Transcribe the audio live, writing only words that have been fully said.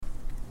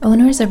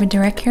Owners of a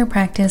direct care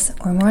practice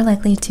are more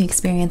likely to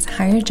experience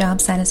higher job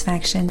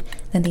satisfaction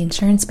than the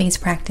insurance-based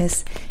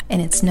practice,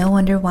 and it's no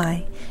wonder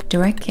why.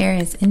 Direct care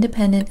is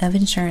independent of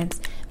insurance.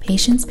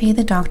 Patients pay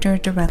the doctor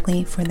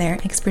directly for their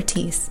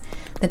expertise.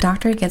 The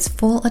doctor gets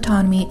full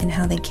autonomy in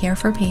how they care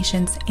for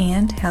patients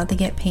and how they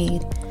get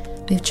paid.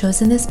 We've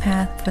chosen this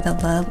path for the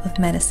love of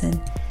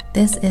medicine.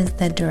 This is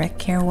the direct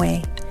care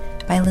way.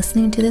 By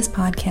listening to this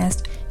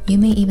podcast, you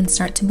may even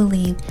start to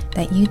believe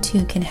that you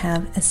too can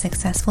have a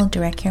successful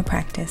direct care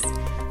practice.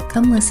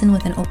 Come listen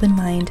with an open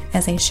mind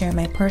as I share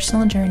my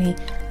personal journey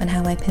on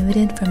how I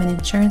pivoted from an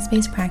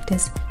insurance-based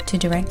practice to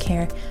direct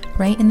care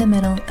right in the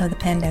middle of the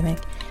pandemic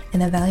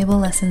and the valuable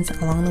lessons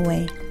along the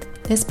way.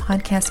 This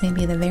podcast may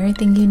be the very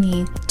thing you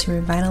need to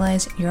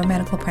revitalize your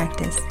medical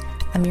practice.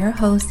 I'm your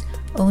host,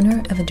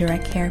 owner of a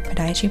direct care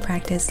podiatry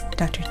practice,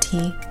 Dr.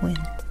 T. Wynn.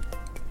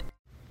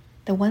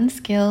 The one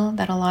skill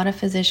that a lot of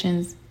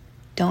physicians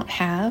don't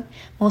have,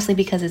 mostly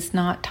because it's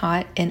not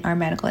taught in our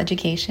medical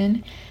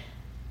education,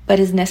 but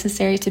is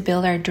necessary to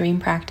build our dream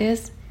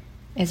practice,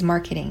 is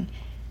marketing.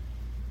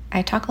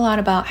 I talk a lot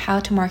about how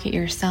to market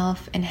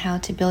yourself and how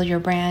to build your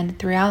brand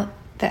throughout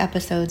the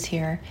episodes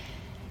here.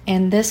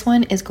 And this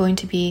one is going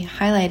to be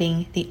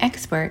highlighting the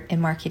expert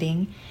in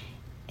marketing,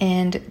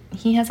 and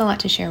he has a lot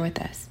to share with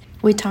us.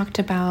 We talked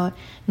about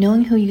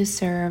knowing who you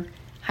serve,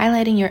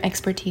 highlighting your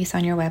expertise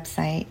on your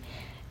website,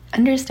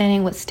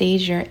 understanding what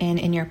stage you're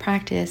in your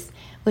practice,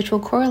 which will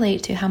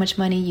correlate to how much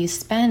money you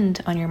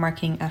spend on your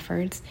marketing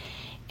efforts,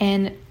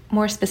 and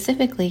more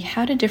specifically,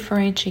 how to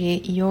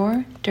differentiate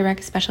your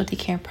direct specialty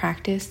care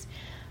practice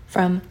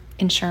from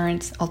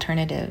insurance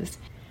alternatives.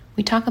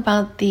 We talk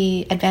about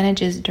the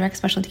advantages direct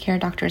specialty care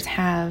doctors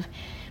have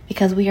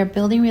because we are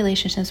building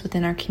relationships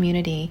within our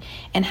community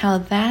and how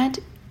that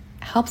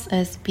helps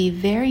us be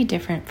very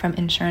different from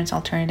insurance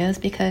alternatives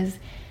because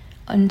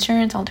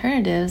insurance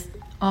alternatives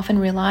often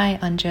rely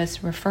on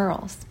just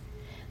referrals.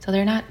 So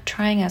they're not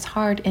trying as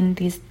hard in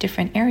these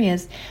different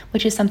areas,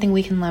 which is something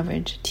we can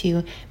leverage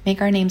to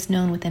make our names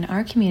known within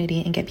our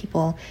community and get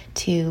people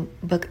to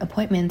book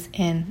appointments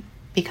and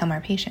become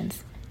our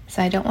patients.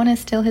 So I don't want to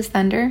steal his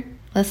thunder.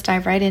 Let's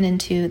dive right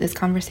into this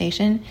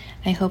conversation.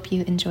 I hope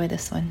you enjoy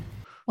this one.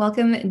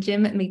 Welcome,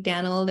 Jim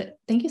McDannald.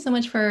 Thank you so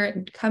much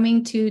for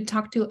coming to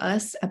talk to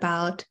us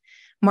about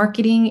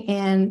marketing.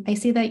 And I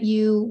see that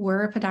you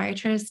were a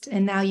podiatrist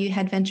and now you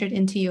had ventured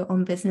into your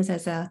own business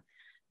as a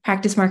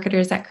practice marketer.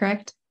 Is that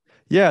correct?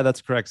 Yeah,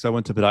 that's correct. So I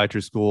went to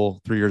podiatry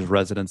school, 3 years of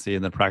residency,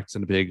 and then practiced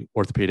in a big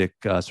orthopedic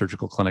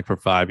surgical clinic for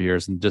 5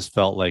 years, and just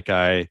felt like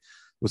I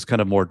was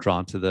kind of more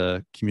drawn to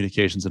the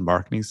communications and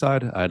marketing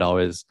side. I'd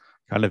always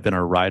kind of been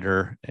a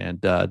writer and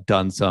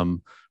done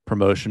some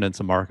promotion and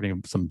some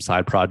marketing, some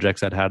side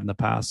projects I'd had in the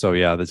past. So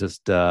yeah, this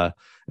just it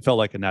felt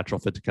like a natural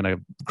fit to kind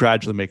of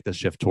gradually make the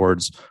shift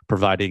towards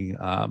providing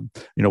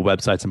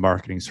websites and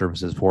marketing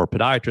services for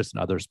podiatrists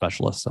and other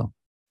specialists. So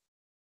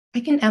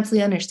I can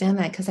absolutely understand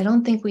that because I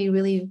don't think we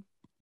really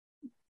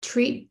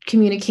treat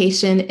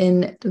communication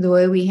in the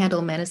way we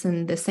handle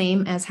medicine the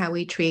same as how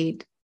we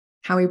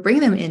bring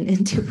them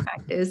into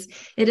practice.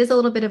 It is a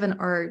little bit of an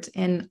art.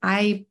 And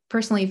I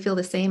personally feel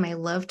the same. I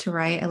love to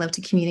write. I love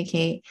to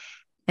communicate.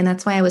 And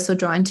that's why I was so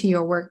drawn to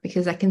your work,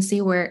 because I can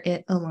see where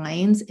it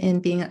aligns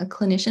in being a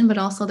clinician, but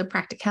also the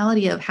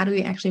practicality of how do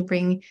we actually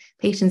bring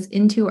patients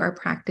into our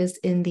practice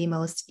in the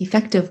most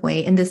effective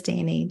way in this day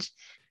and age.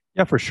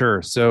 Yeah, for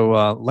sure.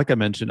 So like I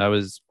mentioned, I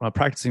was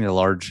practicing a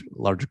large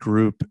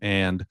group,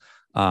 and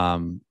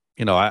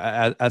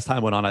as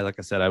time went on, like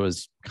I said, I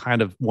was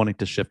kind of wanting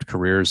to shift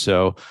careers.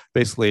 So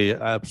basically,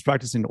 I was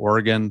practicing in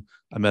Oregon.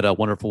 I met a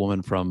wonderful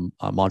woman from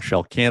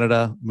Montreal,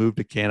 Canada, moved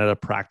to Canada,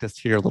 practiced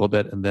here a little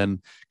bit, and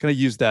then kind of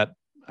used that,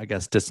 I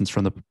guess, distance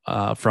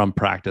from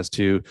practice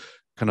to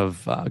kind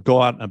of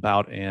go out and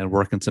about and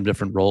work in some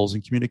different roles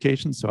in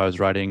communication. So I was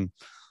writing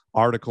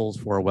articles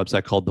for a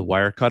website called The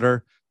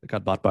Wirecutter that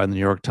got bought by the New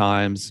York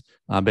Times.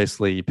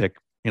 Basically, you pick,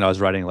 I was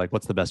writing like,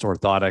 what's the best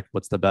orthotic?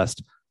 What's the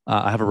best?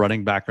 I have a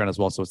running background as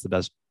well, so what's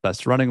the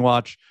best running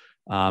watch?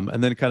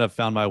 And then kind of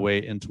found my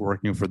way into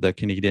working for the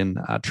Canadian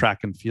track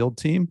and field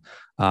team,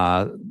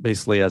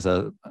 basically as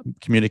a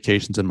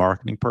communications and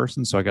marketing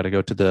person. So I got to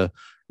go to the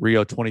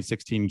Rio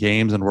 2016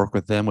 games and work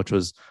with them, which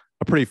was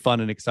a pretty fun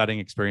and exciting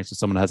experience. As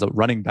someone who has a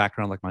running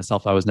background like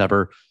myself, I was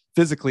never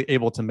physically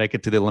able to make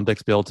it to the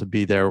Olympics, be able to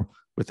be there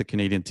with the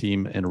Canadian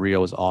team in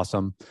Rio was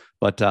awesome.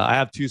 But I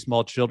have 2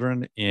 small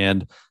children,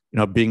 and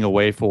being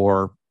away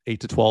for 8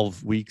 to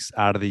 12 weeks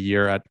out of the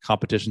year at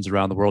competitions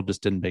around the world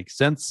just didn't make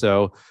sense.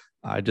 So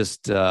I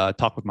just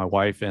talked with my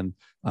wife and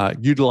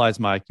utilized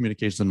my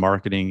communications and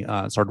marketing,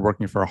 started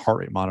working for a heart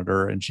rate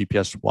monitor and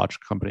GPS watch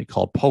company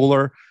called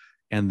Polar.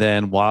 And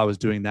then while I was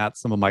doing that,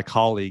 some of my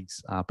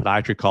colleagues,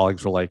 podiatry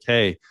colleagues, were like,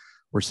 hey,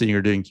 we're seeing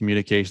you're doing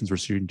communications, we're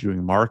seeing you're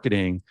doing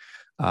marketing.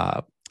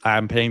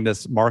 I'm paying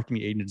this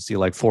marketing agency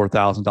like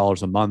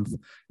 $4,000 a month,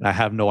 and I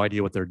have no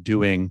idea what they're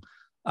doing.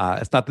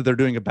 It's not that they're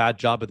doing a bad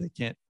job, but they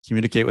can't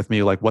communicate with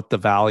me like what the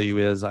value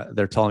is.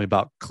 They're telling me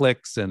about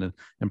clicks and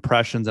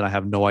impressions, and I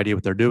have no idea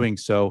what they're doing.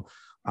 So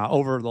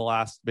over the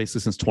last,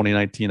 basically since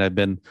 2019, I've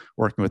been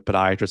working with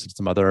podiatrists and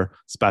some other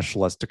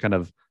specialists to kind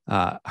of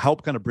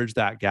help kind of bridge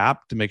that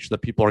gap to make sure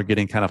that people are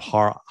getting kind of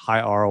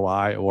high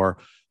ROI or,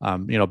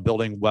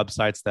 building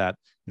websites that,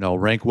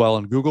 rank well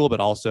in Google, but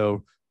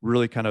also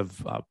really kind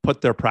of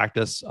put their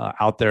practice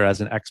out there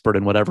as an expert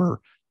in whatever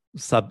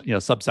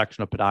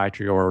subsection of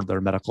podiatry or their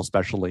medical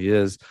specialty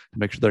is, to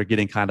make sure they're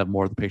getting kind of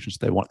more of the patients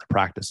they want to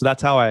practice. So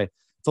that's how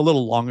it's a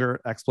little longer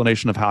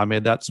explanation of how I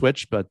made that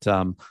switch, but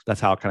that's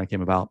how it kind of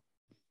came about.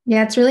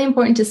 Yeah, it's really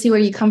important to see where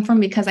you come from,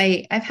 because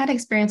I've had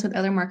experience with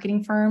other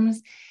marketing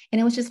firms, and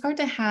it was just hard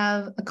to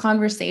have a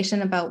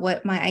conversation about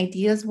what my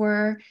ideas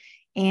were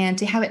and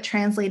to have it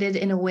translated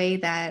in a way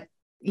that,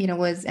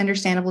 was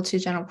understandable to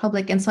the general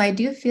public. And so I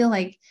do feel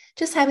like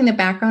just having the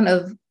background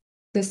of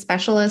the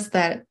specialist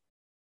that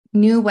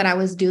knew what I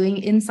was doing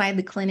inside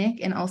the clinic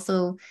and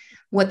also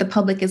what the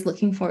public is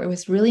looking for, it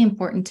was really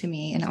important to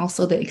me. And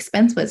also the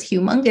expense was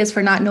humongous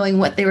for not knowing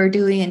what they were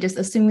doing and just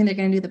assuming they're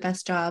going to do the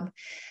best job.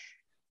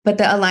 But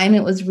the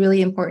alignment was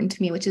really important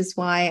to me, which is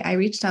why I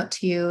reached out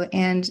to you.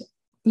 And,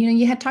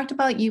 you had talked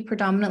about you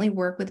predominantly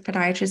work with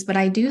podiatrists, but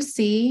I do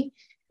see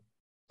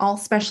all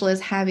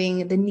specialists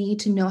having the need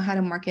to know how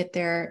to market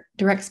their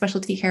direct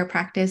specialty care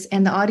practice.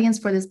 And the audience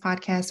for this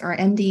podcast are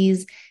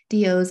MDs,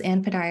 DOs,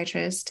 and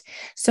podiatrists.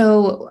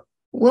 So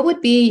what would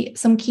be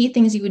some key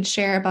things you would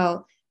share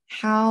about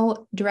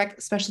how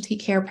direct specialty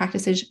care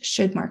practices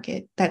should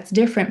market that's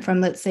different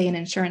from, let's say, an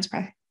insurance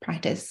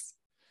practice?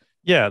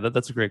 Yeah,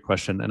 that's a great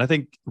question. And I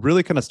think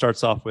really kind of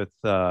starts off with,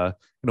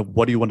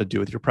 what do you want to do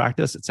with your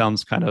practice? It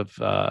sounds kind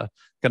of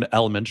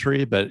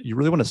elementary, but you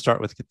really want to start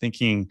with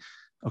thinking,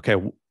 okay,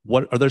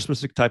 what are there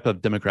specific type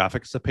of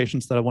demographics of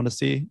patients that I want to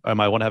see? I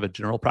might want to have a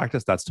general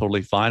practice. That's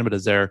totally fine. But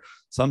is there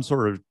some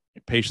sort of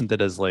patient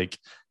that is like,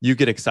 you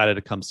get excited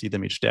to come see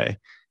them each day?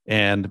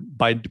 And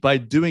by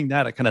doing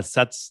that, it kind of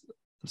sets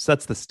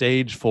the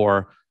stage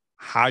for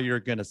how you're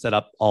going to set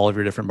up all of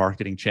your different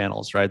marketing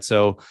channels, right?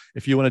 So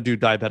if you want to do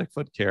diabetic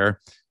foot care,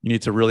 you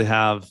need to really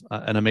have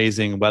an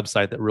amazing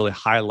website that really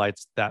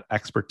highlights that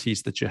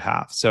expertise that you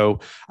have. So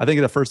I think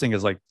the first thing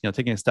is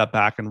taking a step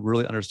back and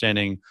really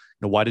understanding,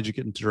 why did you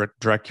get into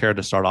direct care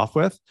to start off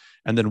with?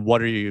 And then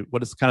what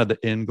is kind of the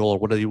end goal, or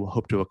what do you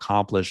hope to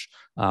accomplish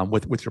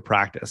with your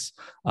practice?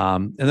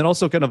 And then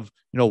also kind of,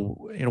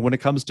 when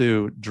it comes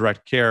to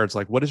direct care, it's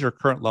like, what is your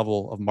current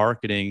level of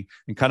marketing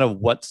and kind of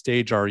what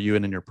stage are you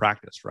in your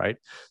practice, right?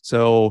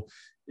 So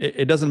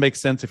it doesn't make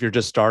sense if you're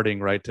just starting,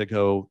 right, to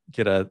go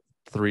get a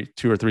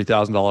 $2,000 or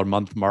 $3,000 a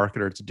month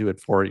marketer to do it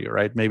for you,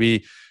 right?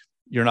 Maybe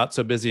you're not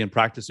so busy in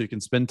practice, so you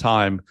can spend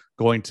time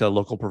going to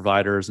local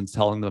providers and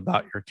telling them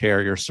about your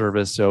care, your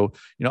service. So,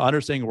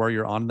 understanding where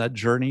you're on that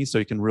journey, so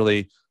you can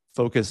really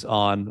focus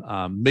on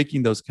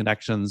making those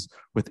connections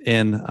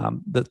within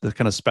the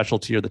kind of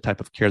specialty or the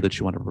type of care that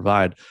you want to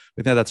provide.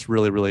 I think that's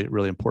really, really,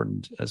 really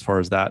important as far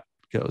as that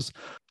goes.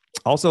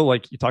 Also,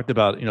 like you talked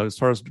about, as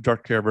far as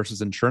direct care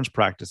versus insurance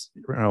practice,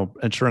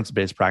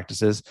 insurance-based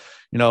practices,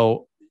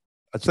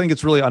 I think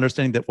it's really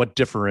understanding that what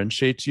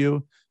differentiates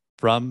you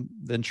from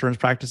the insurance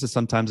practices.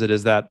 Sometimes it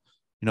is that,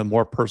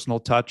 more personal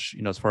touch,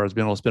 as far as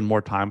being able to spend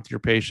more time with your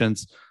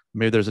patients.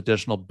 Maybe there's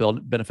additional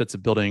benefits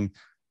of building,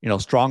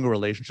 stronger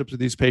relationships with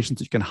these patients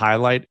that you can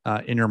highlight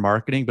in your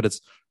marketing, but it's,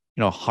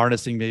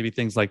 harnessing maybe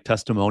things like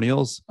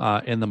testimonials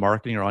in the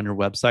marketing or on your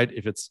website.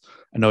 If it's,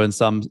 I know in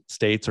some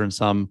states or in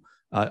some,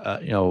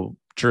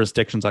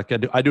 jurisdictions, like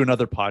I do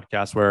another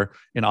podcast where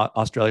in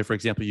Australia, for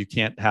example, you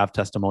can't have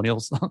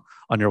testimonials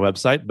on your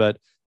website, but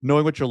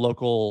knowing what your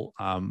local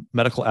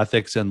medical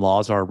ethics and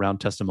laws are around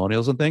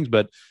testimonials and things,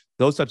 but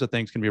those types of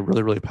things can be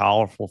really, really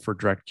powerful for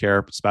direct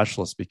care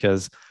specialists,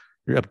 because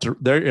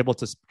they're able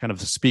to kind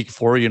of speak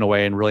for you in a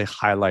way and really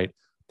highlight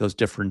those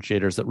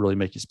differentiators that really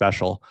make you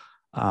special.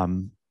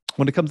 When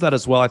it comes to that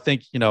as well, I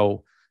think,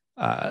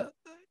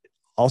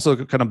 also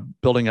kind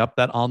of building up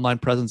that online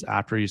presence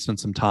after you spend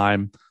some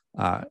time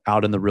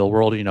out in the real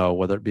world,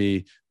 whether it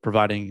be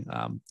providing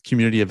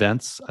community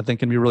events, I think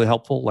can be really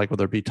helpful, like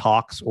whether it be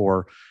talks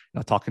or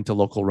talking to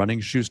local running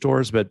shoe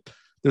stores. But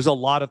there's a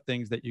lot of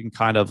things that you can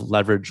kind of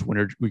leverage when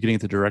you're getting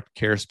into direct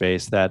care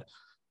space that,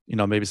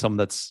 maybe someone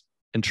that's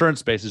insurance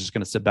space is just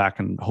going to sit back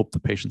and hope the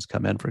patients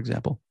come in, for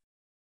example.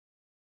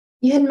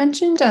 You had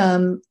mentioned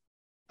a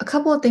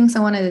couple of things I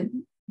want to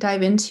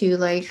dive into,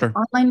 like Sure.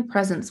 Online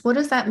presence. What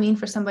does that mean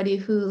for somebody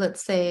who,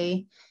 let's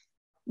say,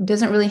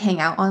 doesn't really hang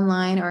out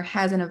online or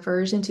has an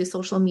aversion to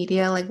social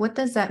media? Like, what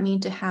does that mean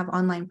to have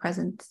online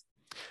presence?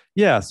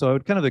 Yeah. So I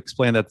would kind of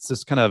explain that it's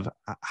just kind of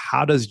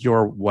how does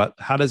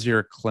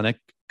your clinic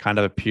kind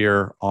of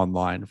appear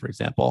online, for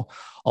example?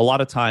 A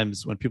lot of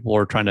times when people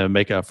are trying to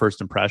make a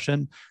first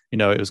impression,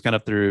 it was kind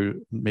of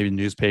through maybe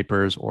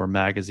newspapers or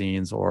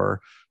magazines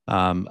or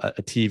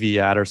a TV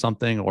ad or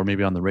something, or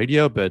maybe on the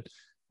radio. But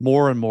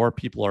more and more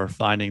people are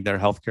finding their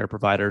healthcare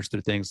providers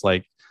through things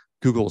like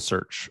Google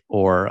search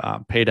or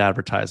paid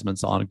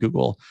advertisements on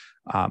Google.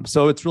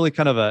 So it's really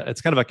kind of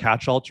a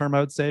catch-all term, I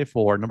would say,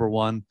 for number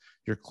one,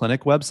 your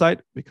clinic website,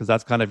 because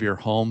that's kind of your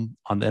home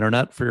on the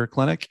internet for your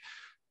clinic.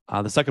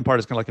 The second part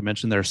is kind of like I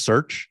mentioned there,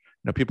 search.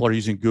 people are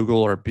using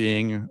Google or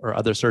Bing or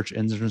other search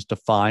engines to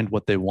find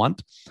what they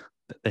want.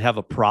 They have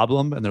a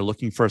problem and they're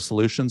looking for a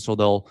solution, so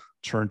they'll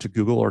turn to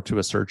Google or to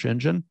a search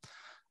engine.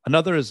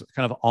 Another is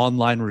kind of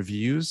online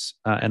reviews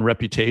and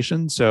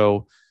reputation.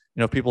 So,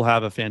 people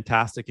have a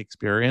fantastic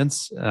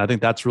experience. And I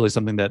think that's really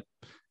something that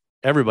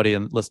everybody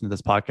listening to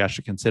this podcast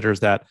should consider, is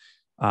that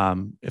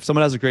if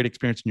someone has a great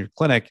experience in your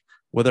clinic,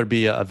 whether it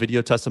be a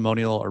video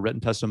testimonial, a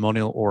written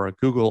testimonial, or a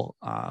Google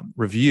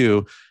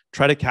review,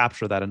 try to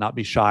capture that and not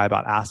be shy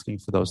about asking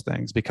for those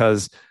things,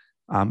 because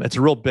it's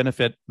a real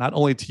benefit, not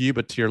only to you,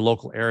 but to your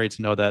local area,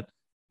 to know that,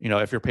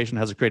 if your patient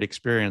has a great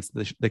experience,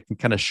 they can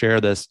kind of share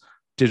this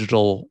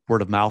digital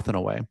word of mouth in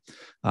a way.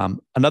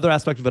 Another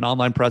aspect of an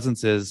online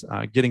presence is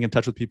getting in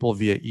touch with people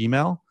via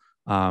email,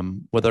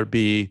 whether it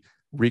be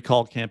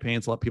recall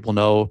campaigns, let people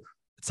know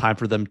it's time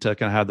for them to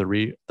kind of have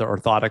the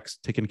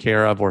orthotics taken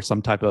care of, or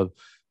some type of,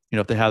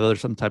 if they have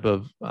some type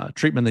of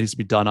treatment that needs to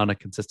be done on a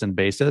consistent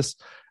basis.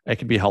 It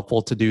can be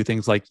helpful to do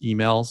things like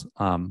emails.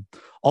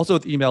 Also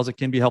with emails, it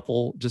can be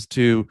helpful just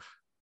to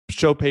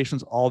show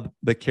patients all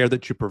the care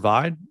that you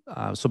provide.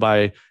 So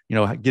by,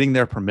 getting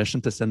their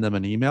permission to send them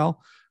an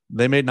email,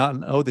 they may not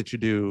know that you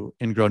do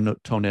ingrown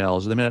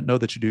toenails, or they may not know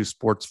that you do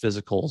sports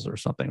physicals or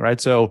something,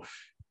 right? So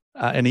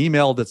an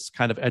email that's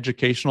kind of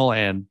educational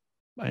and,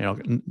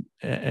 and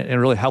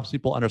really helps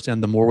people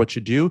understand the more what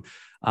you do,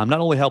 not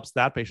only helps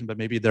that patient, but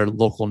maybe their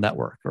local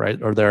network, right?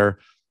 Or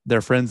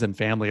their friends and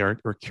family are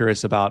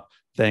curious about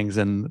things.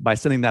 And by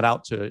sending that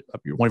out to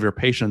one of your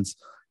patients,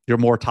 you're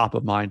more top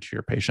of mind to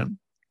your patient.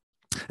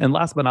 And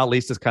last but not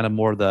least is kind of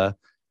more the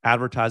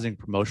advertising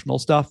promotional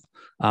stuff.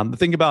 The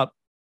thing about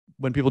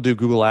when people do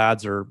Google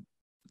ads or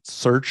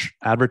search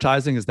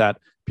advertising is that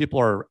people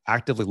are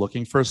actively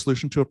looking for a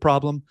solution to a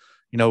problem.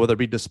 Whether it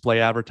be display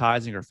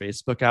advertising or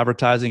Facebook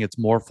advertising, it's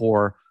more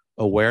for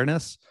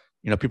awareness.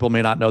 People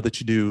may not know that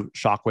you do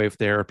shockwave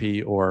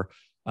therapy or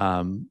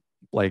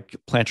like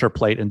plantar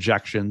plate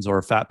injections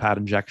or fat pad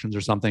injections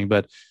or something.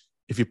 But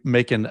if you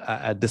make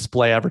a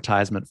display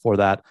advertisement for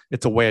that,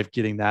 it's a way of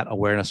getting that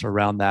awareness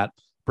around that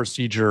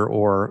procedure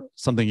or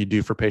something you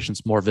do for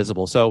patients more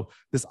visible. So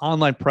this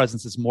online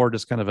presence is more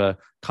just kind of a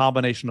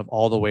combination of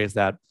all the ways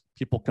that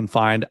people can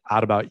find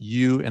out about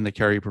you and the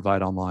care you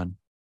provide online.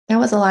 That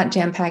was a lot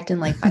jam-packed in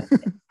like 5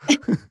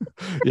 minutes.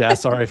 Yeah,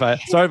 sorry if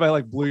I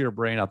like blew your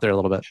brain out there a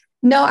little bit.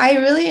 No, I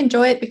really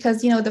enjoy it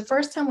because, the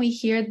first time we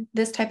hear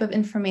this type of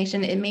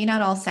information, it may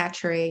not all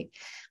saturate,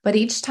 but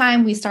each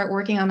time we start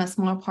working on a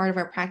small part of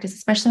our practice,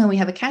 especially when we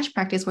have a cash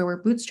practice where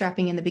we're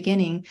bootstrapping in the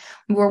beginning,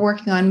 we're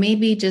working on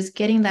maybe just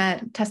getting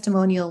that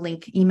testimonial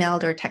link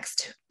emailed or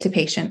text to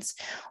patients,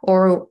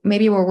 or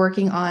maybe we're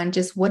working on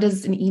just what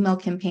does an email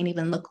campaign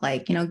even look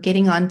like,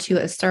 getting onto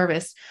a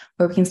service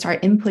where we can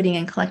start inputting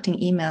and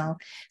collecting email.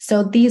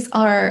 So these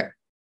are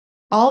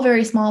all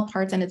very small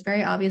parts, and it's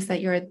very obvious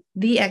that you're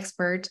the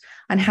expert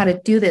on how to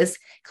do this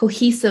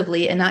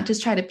cohesively and not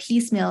just try to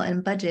piecemeal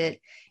and budget,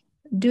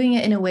 doing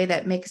it in a way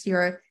that makes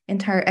your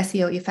entire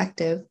SEO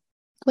effective,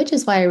 which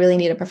is why I really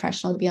need a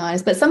professional, to be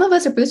honest. But some of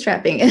us are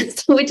bootstrapping,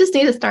 so we just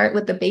need to start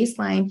with the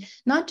baseline,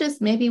 not just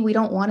maybe we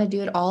don't want to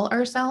do it all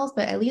ourselves,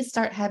 but at least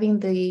start having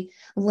the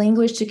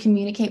language to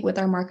communicate with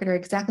our marketer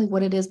exactly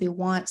what it is we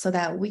want so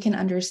that we can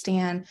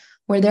understand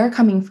where they're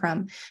coming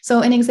from.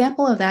 So an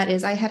example of that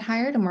is I had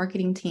hired a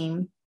marketing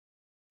team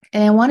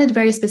and I wanted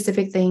very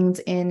specific things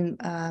in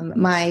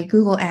my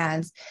Google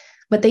ads,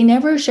 but they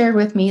never shared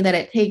with me that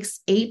it takes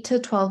 8 to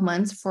 12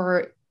 months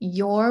for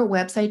your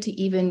website to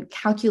even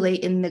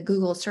calculate in the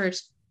Google search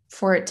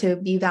for it to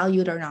be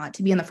valued or not,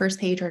 to be on the first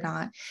page or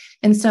not.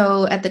 And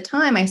so at the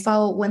time I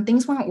saw when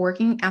things weren't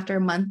working after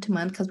month to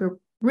month, because we're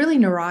really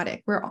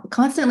neurotic, we're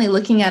constantly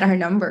looking at our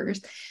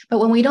numbers. But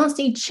when we don't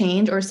see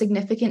change or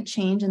significant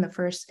change in the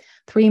first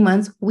 3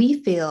 months,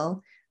 we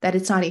feel that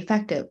it's not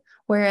effective.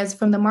 Whereas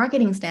from the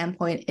marketing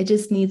standpoint, it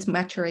just needs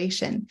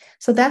maturation.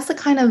 So that's the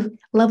kind of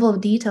level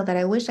of detail that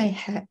I wish I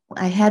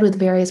had with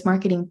various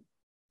marketing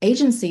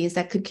agencies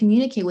that could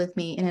communicate with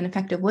me in an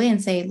effective way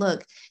and say,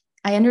 look,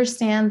 I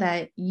understand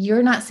that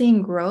you're not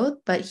seeing growth,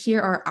 but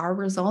here are our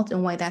results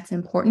and why that's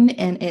important.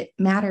 And it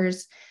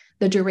matters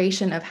the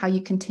duration of how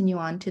you continue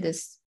on to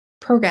this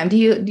program. Do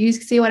you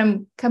see what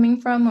I'm coming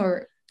from,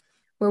 or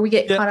where we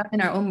get caught up in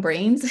our own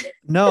brains?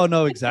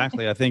 No,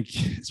 exactly. I think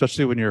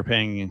especially when you're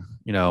paying,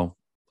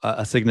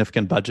 a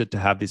significant budget to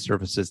have these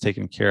services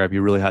taken care of,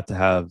 you really have to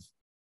have,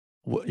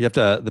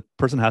 the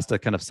person has to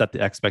kind of set the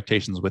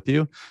expectations with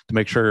you to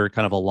make sure you're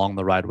kind of along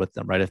the ride with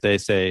them, right? If they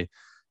say,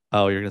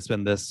 oh, you're going to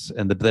spend this,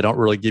 and they don't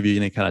really give you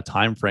any kind of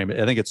time frame,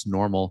 I think it's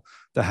normal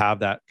to have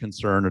that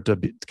concern or to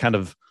kind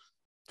of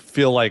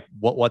feel like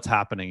what's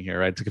happening here,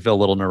 right? To feel a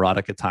little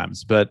neurotic at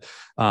times. But,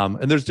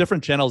 and there's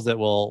different channels that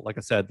will, like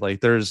I said, like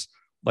there's,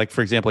 like,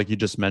 for example, like you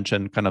just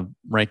mentioned, kind of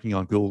ranking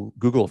on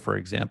Google, for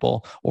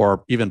example,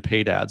 or even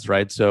paid ads,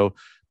 right? So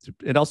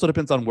it also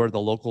depends on where the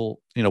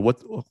local,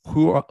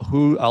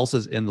 who else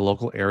is in the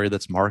local area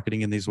that's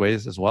marketing in these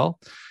ways as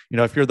well.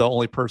 If you're the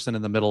only person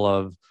in the middle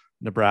of,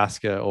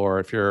 Nebraska, or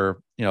if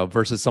you're,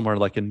 versus somewhere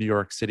like in New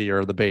York City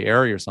or the Bay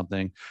Area or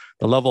something,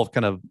 the level of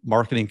kind of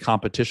marketing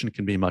competition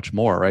can be much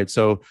more, right?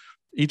 So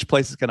each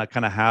place is going to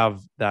kind of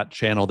have that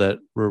channel that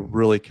will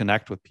really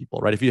connect with people,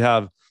 right? If you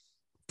have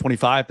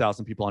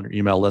 25,000 people on your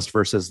email list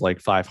versus like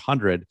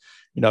 500,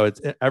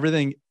 it's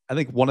everything. I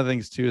think one of the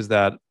things too is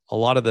that a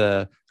lot of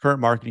the current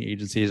marketing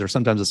agencies, or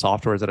sometimes the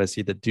softwares that I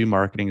see that do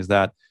marketing, is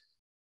that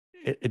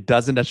it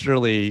doesn't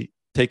necessarily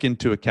take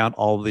into account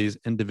all of these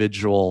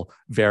individual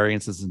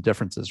variances and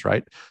differences,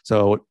 right?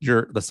 So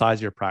the size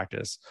of your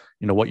practice,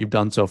 what you've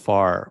done so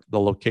far, the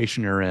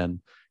location you're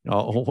in,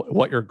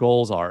 what your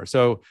goals are.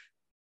 So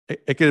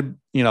it could,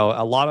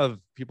 a lot of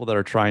people that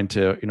are trying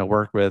to,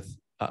 work with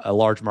a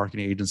large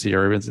marketing agency,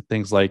 or even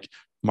things like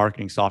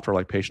marketing software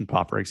like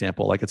PatientPop, for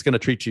example, like it's going to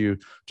treat you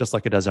just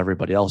like it does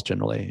everybody else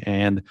generally.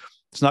 And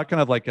it's not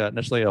kind of like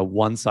necessarily a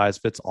one size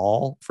fits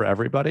all for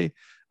everybody.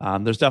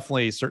 There's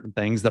definitely certain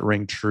things that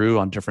ring true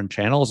on different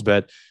channels,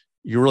 but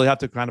you really have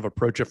to kind of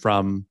approach it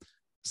from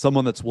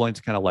someone that's willing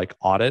to kind of like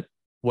audit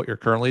what you're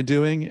currently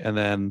doing, and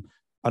then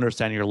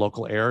understanding your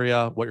local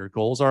area, what your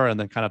goals are, and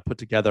then kind of put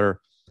together.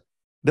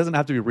 It doesn't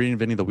have to be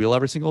reinventing the wheel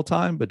every single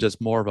time, but just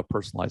more of a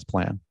personalized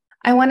plan.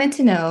 I wanted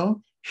to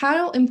know,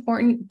 how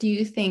important do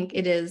you think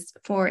it is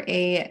for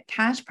a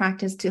cash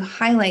practice to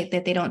highlight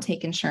that they don't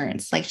take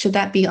insurance? Like, should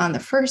that be on the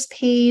first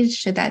page?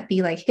 Should that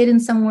be like hidden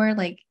somewhere?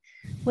 Like,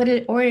 what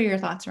are your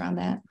thoughts around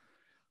that?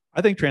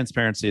 I think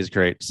transparency is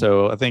great.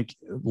 So I think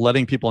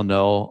letting people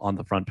know on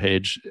the front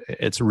page,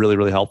 it's really,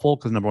 really helpful,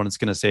 because number one, it's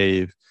going to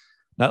save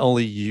not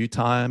only you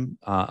time,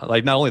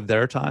 like not only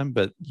their time,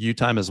 but you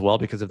time as well.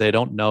 Because if they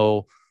don't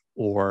know,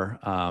 or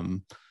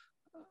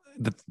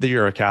that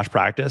you're a cash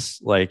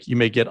practice, like you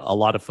may get a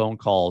lot of phone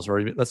calls,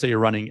 or let's say you're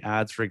running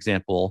ads, for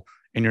example,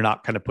 and you're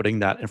not kind of putting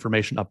that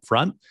information up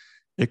front.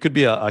 It could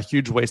be a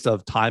huge waste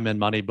of time and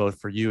money, both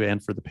for you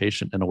and for the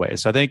patient in a way.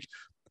 So I think,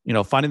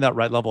 finding that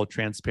right level of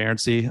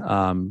transparency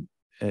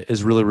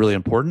is really, really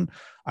important.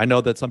 I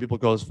know that some people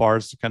go as far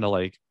as to kind of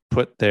like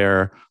put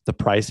the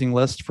pricing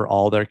list for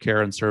all their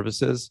care and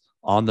services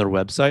on their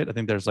website. I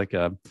think there's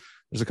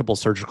a couple of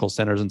surgical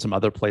centers and some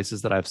other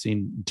places that I've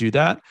seen do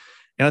that.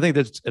 And I think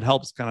that it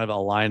helps kind of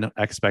align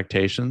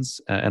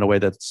expectations in a way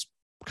that's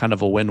kind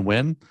of a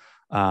win-win.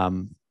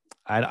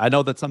 I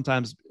know that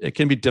sometimes it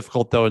can be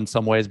difficult, though, in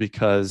some ways,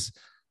 because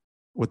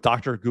with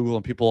Dr. Google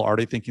and people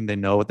already thinking they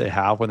know what they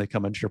have when they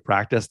come into your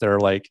practice, they're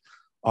like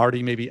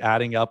already maybe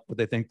adding up what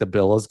they think the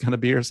bill is going to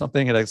be or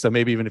something. And so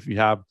maybe even if you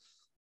have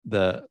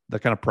the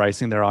kind of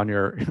pricing there on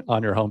your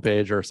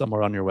homepage or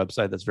somewhere on your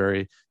website that's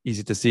very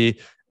easy to see,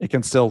 it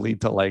can still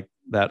lead to like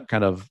that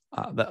kind of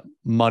that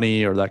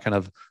money, or that kind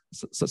of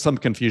some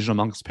confusion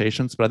amongst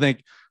patients. But I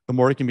think the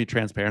more you can be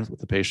transparent with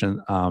the patient,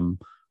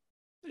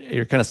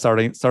 you're kind of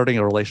starting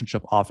a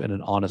relationship off in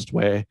an honest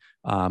way.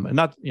 And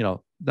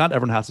not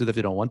everyone has to do that if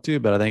they don't want to,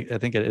 but I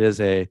think it is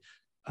it's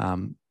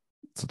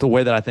the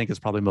way that I think is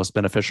probably most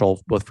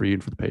beneficial both for you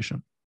and for the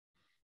patient.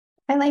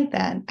 I like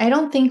that. I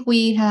don't think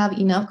we have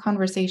enough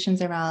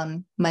conversations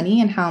around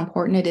money and how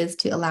important it is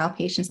to allow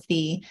patients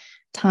the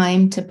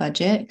time to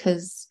budget,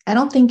 because I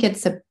don't think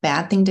it's a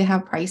bad thing to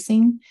have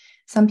pricing.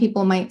 Some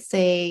people might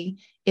say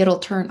it'll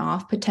turn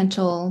off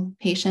potential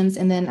patients.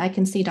 And then I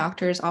can see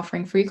doctors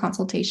offering free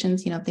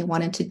consultations, if they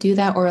wanted to do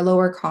that, or a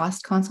lower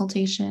cost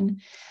consultation.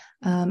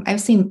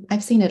 I've seen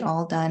it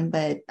all done,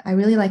 but I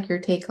really like your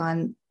take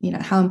on,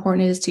 how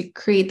important it is to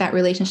create that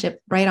relationship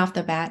right off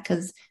the bat.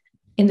 Because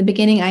in the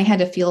beginning, I had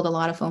to field a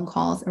lot of phone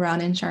calls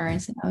around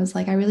insurance, and I was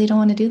like, I really don't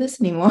want to do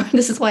this anymore.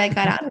 This is why I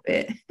got out of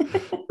it.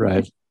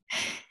 Right.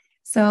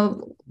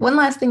 So one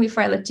last thing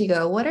before I let you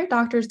go, what are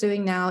doctors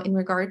doing now in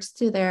regards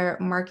to their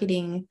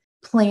marketing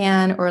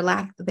plan or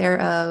lack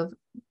thereof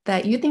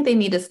that you think they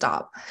need to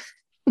stop?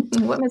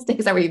 What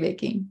mistakes are we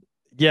making?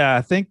 Yeah,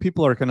 I think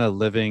people are kind of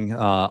living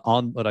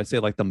on what I say,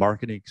 like the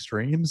marketing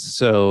extremes.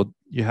 So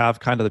you have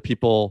kind of the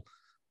people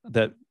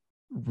that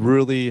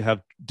really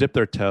have dipped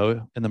their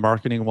toe in the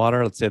marketing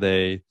water. Let's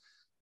say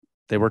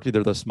they worked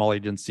either the small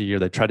agency or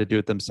they tried to do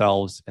it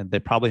themselves, and they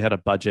probably had a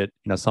budget,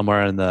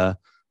 somewhere in the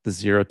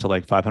 $0 to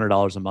like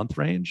 $500 a month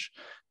range,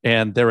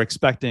 and they're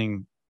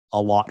expecting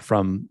a lot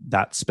from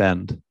that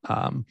spend.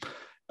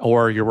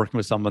 Or you're working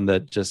with someone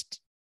that just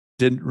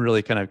didn't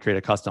really kind of create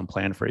a custom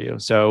plan for you.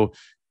 So,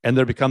 and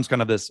there becomes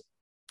kind of this,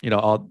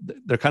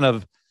 they're kind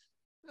of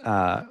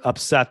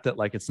upset that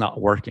like it's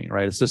not working,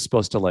 right? It's just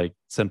supposed to like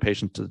send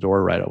patients to the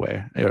door right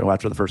away,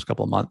 after the first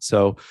couple of months.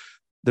 So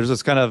there's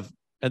this kind of,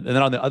 and then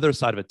on the other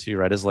side of it too,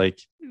 right, is like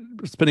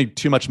spending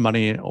too much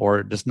money,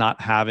 or just not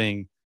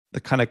having the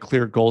kind of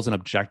clear goals and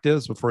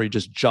objectives before you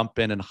just jump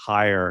in and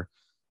hire,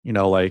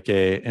 like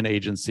an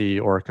agency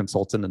or a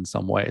consultant in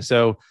some way.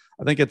 So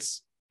I think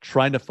it's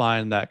trying to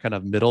find that kind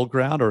of middle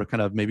ground, or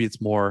kind of maybe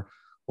it's more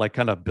like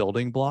kind of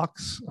building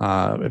blocks.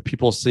 If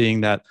people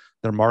seeing that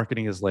their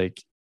marketing is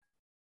like,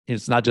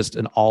 it's not just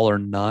an all or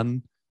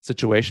none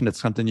situation.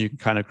 It's something you can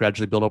kind of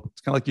gradually build up.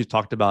 It's kind of like you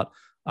talked about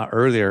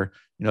earlier,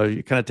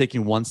 you're kind of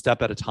taking one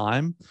step at a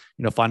time,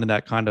 finding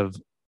that kind of,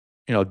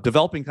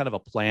 developing kind of a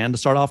plan to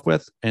start off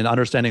with, and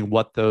understanding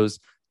what those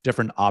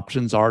different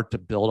options are to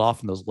build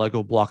off and those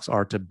Lego blocks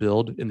are to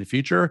build in the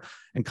future,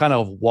 and kind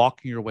of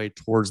walking your way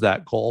towards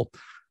that goal.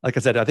 Like I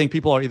said, I think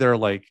people are either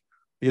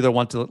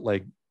want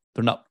to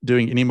they're not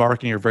doing any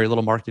marketing or very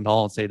little marketing at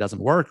all and say it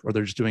doesn't work, or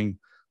they're just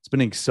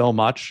spending so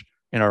much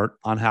and are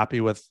unhappy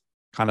with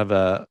kind of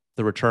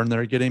the return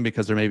they're getting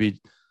because they're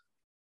maybe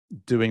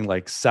doing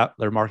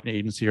their marketing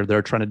agency, or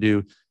they're trying to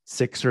do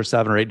 6 or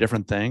 7 or 8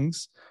 different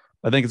things.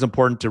 I think it's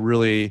important to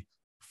really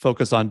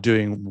focus on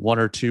doing 1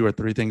 or 2 or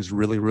 3 things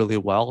really, really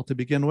well to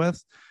begin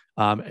with,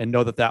 and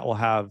know that will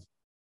have,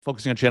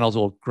 focusing on channels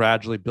will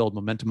gradually build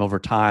momentum over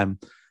time,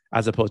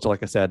 as opposed to,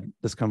 like I said,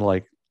 this kind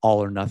of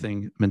all or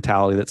nothing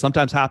mentality that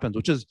sometimes happens,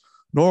 which is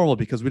normal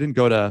because we didn't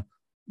go to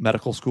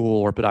medical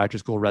school or podiatry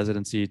school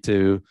residency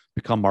to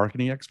become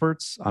marketing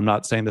experts. I'm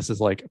not saying this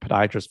is a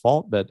podiatrist's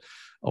fault,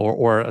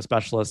 or a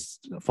specialist's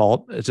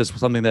fault. It's just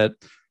something that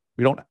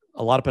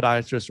a lot of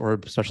podiatrists or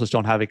specialists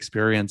don't have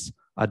experience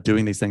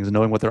doing these things and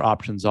knowing what their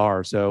options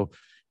are. So,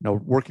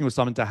 working with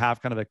someone to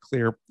have kind of a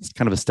clear,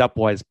 kind of a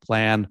stepwise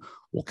plan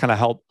will kind of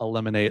help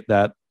eliminate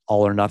that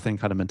all or nothing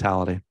kind of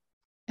mentality.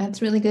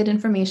 That's really good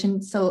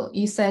information. So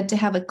you said to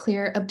have a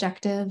clear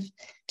objective,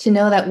 to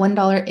know that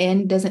 $1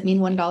 in doesn't mean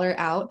 $1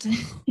 out.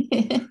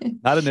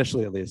 Not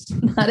initially, at least.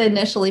 Not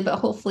initially, but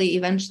hopefully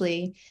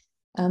eventually.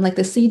 Like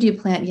the seed you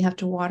plant, you have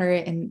to water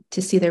it and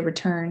to see the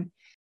return.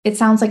 It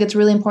sounds like it's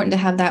really important to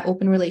have that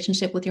open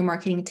relationship with your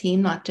marketing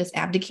team, not just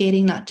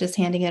abdicating, not just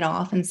handing it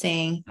off and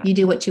saying, you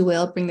do what you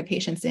will, bring the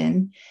patients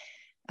in.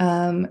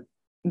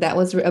 That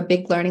was a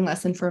big learning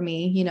lesson for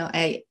me.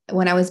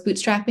 When I was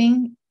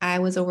bootstrapping, I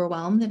was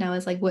overwhelmed and I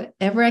was like,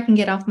 whatever I can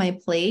get off my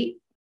plate,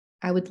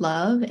 I would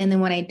love. And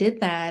then when I did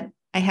that,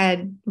 I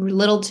had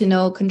little to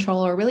no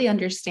control or really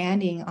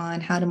understanding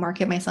on how to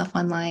market myself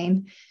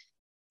online.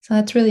 So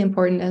that's really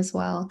important as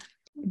well.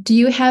 Do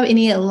you have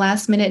any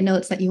last minute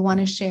notes that you want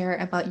to share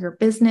about your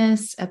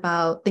business,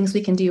 about things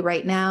we can do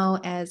right now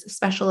as a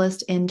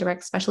specialist in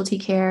direct specialty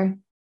care?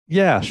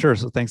 Yeah, sure.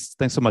 So thanks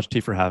so much, T,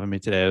 for having me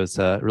today. It was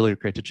really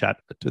great to chat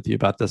with you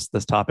about this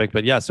topic.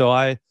 But yeah, so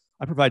I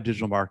provide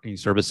digital marketing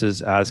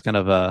services as kind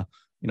of a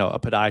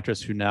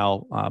podiatrist who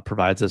now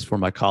provides this for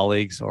my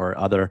colleagues or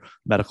other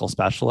medical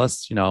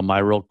specialists. My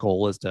real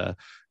goal is to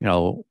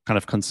kind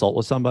of consult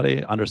with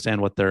somebody,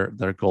 understand what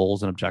their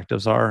goals and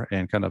objectives are,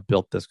 and kind of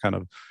build this kind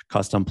of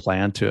custom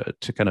plan to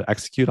kind of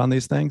execute on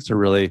these things to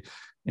really,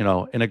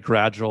 in a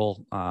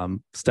gradual,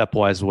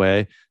 stepwise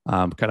way,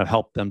 kind of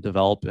help them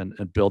develop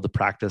and build the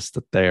practice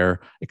that they're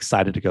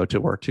excited to go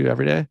to work to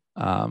every day.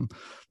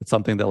 It's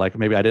something that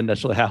maybe I didn't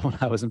necessarily have when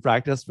I was in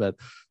practice, but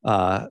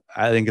I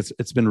think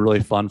it's been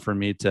really fun for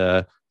me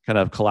to kind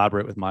of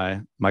collaborate with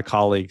my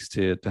colleagues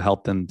to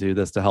help them do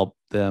this, to help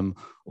them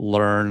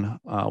learn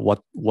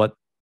what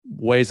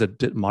ways of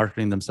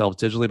marketing themselves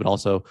digitally, but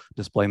also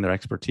displaying their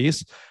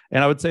expertise.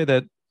 And I would say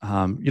that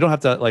you don't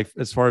have to,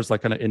 as far as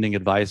kind of ending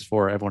advice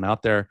for everyone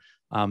out there,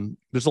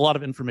 there's a lot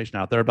of information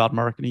out there about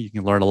marketing. You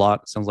can learn a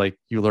lot. It sounds like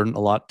you learn a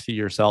lot to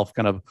yourself,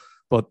 kind of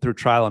both through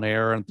trial and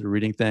error and through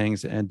reading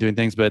things and doing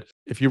things. But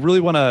if you really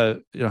want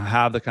to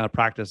have the kind of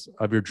practice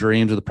of your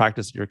dreams or the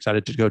practice you're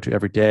excited to go to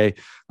every day,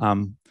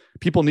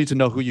 people need to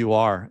know who you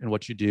are and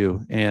what you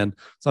do. And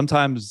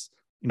sometimes,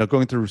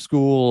 going through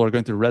school or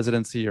going through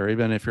residency, or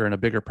even if you're in a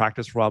bigger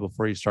practice for a while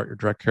before you start your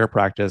direct care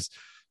practice,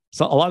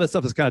 so a lot of this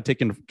stuff is kind of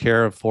taken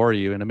care of for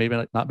you. And it may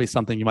not be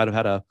something you might have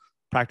had a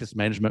practice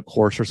management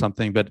course or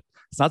something, but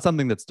it's not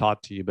something that's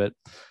taught to you. But,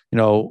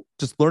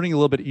 just learning a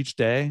little bit each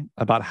day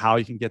about how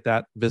you can get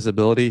that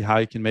visibility, how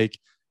you can make,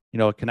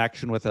 a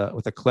connection with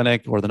a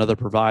clinic or with another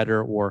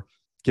provider, or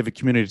give a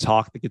community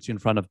talk that gets you in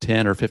front of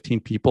 10 or 15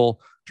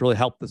 people to really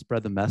help to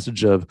spread the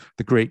message of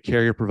the great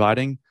care you're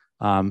providing,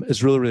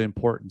 is really, really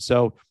important.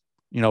 So,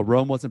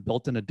 Rome wasn't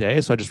built in a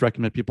day. So I just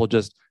recommend people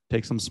just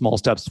take some small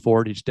steps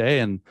forward each day.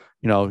 And,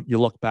 you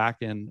look back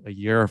in a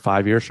year or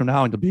 5 years from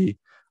now and you'll be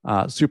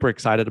super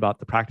excited about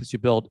the practice you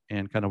built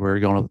and kind of where you're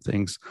going with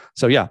things.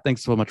 So yeah,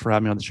 thanks so much for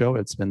having me on the show.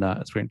 It's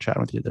great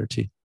chatting with you there,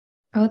 T.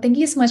 Oh, thank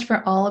you so much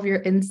for all of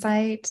your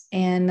insight.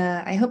 And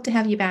I hope to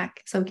have you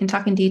back so we can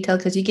talk in detail,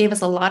 because you gave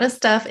us a lot of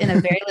stuff in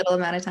a very little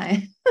amount of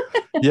time.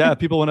 Yeah, if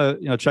people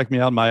want to check me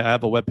out, I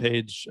have a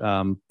webpage,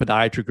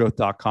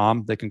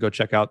 podiatrygrowth.com. They can go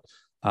check out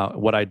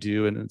what I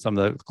do and some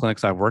of the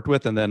clinics I've worked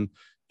with. And then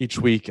each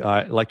week,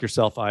 like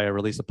yourself, I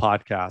release a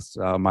podcast.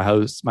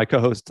 My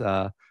co-host,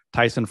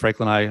 Tyson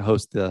Franklin, and I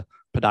host the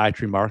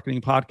Podiatry Marketing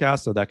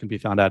Podcast. So that can be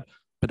found at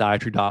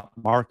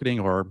podiatry.marketing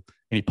or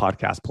any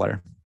podcast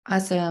player.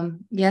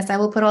 Awesome. Yes, I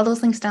will put all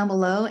those links down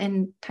below.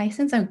 And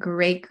Tyson's a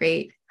great,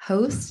 great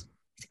host.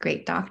 He's a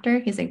great doctor.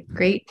 He's a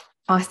great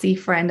Aussie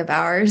friend of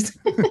ours.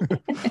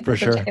 For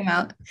sure. Check him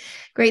out.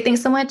 Great.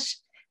 Thanks so much.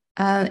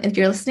 If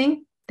you're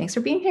listening, thanks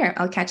for being here.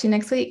 I'll catch you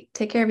next week.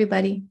 Take care,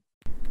 everybody.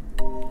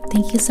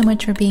 Thank you so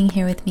much for being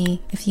here with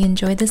me. If you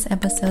enjoyed this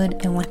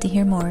episode and want to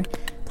hear more,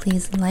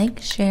 please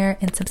like, share,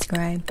 and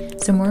subscribe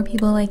so more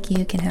people like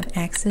you can have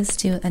access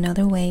to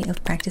another way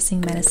of practicing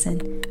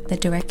medicine, the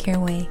direct care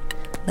way.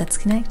 Let's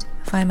connect.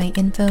 Find my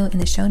info in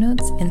the show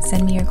notes and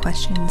send me your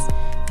questions.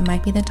 It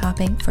might be the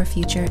topic for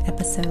future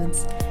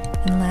episodes.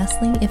 And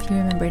lastly, if you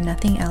remember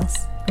nothing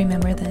else,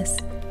 remember this: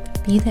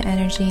 be the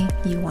energy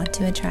you want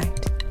to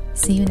attract.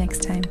 See you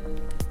next time.